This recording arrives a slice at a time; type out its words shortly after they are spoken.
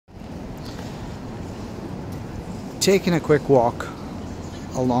taking a quick walk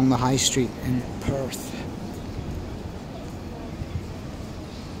along the High Street in Perth.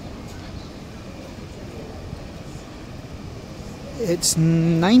 It's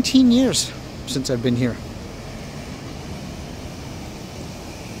 19 years since I've been here.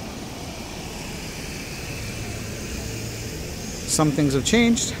 Some things have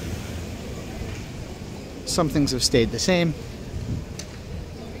changed, some things have stayed the same.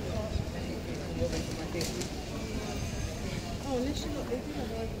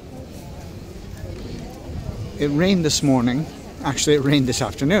 It rained this morning. Actually, it rained this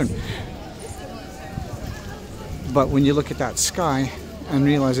afternoon. But when you look at that sky and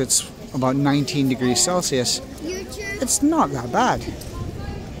realize it's about 19 degrees Celsius, it's not that bad.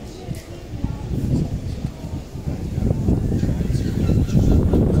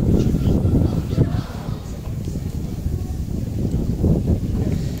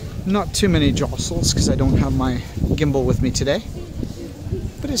 Not too many jostles because I don't have my gimbal with me today,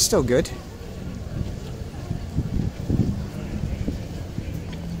 but it's still good.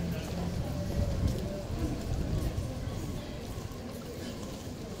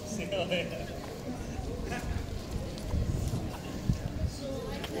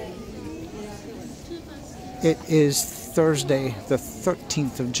 It is Thursday, the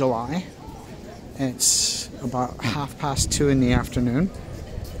 13th of July. It's about 2:30 in the afternoon.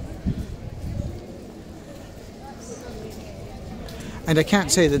 And I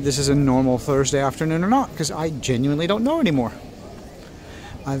can't say that this is a normal Thursday afternoon or not, because I genuinely don't know anymore.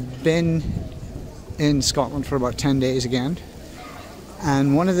 I've been in Scotland for about 10 days again.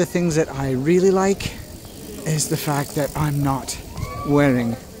 And one of the things that I really like is the fact that I'm not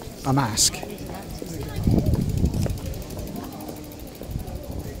wearing a mask.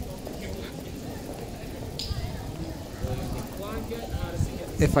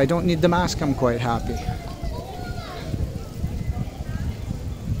 If I don't need the mask, I'm quite happy.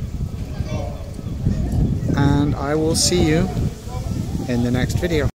 And I will see you in the next video.